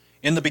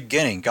In the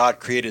beginning, God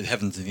created the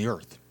heavens and the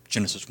earth,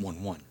 Genesis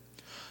 1:1.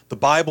 The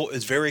Bible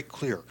is very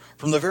clear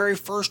from the very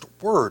first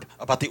word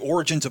about the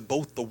origins of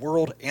both the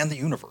world and the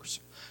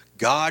universe.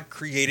 God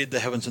created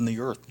the heavens and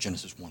the earth,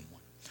 Genesis 1:1.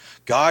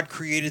 God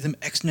created them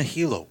ex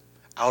nihilo,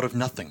 out of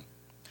nothing.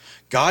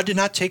 God did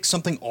not take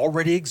something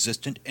already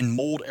existent and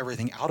mold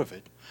everything out of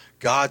it.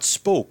 God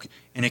spoke,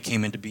 and it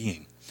came into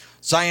being.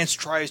 Science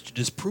tries to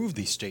disprove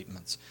these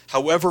statements.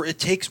 However, it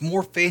takes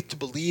more faith to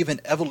believe in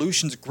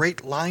evolution's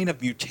great line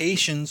of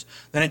mutations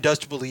than it does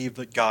to believe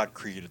that God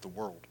created the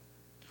world.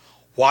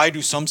 Why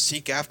do some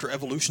seek after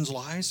evolution's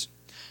lies?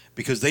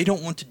 Because they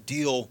don't want to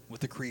deal with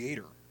the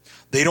Creator.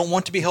 They don't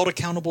want to be held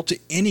accountable to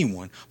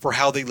anyone for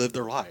how they live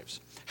their lives,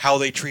 how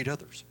they treat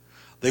others.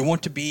 They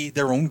want to be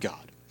their own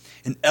God,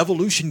 and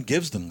evolution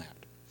gives them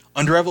that.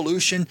 Under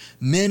evolution,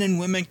 men and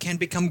women can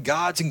become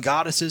gods and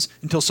goddesses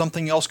until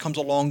something else comes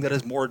along that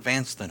is more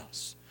advanced than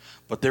us.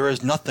 But there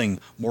is nothing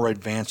more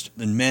advanced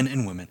than men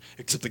and women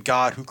except the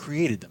God who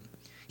created them.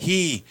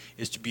 He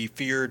is to be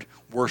feared,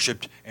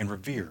 worshipped, and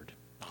revered.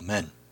 Amen.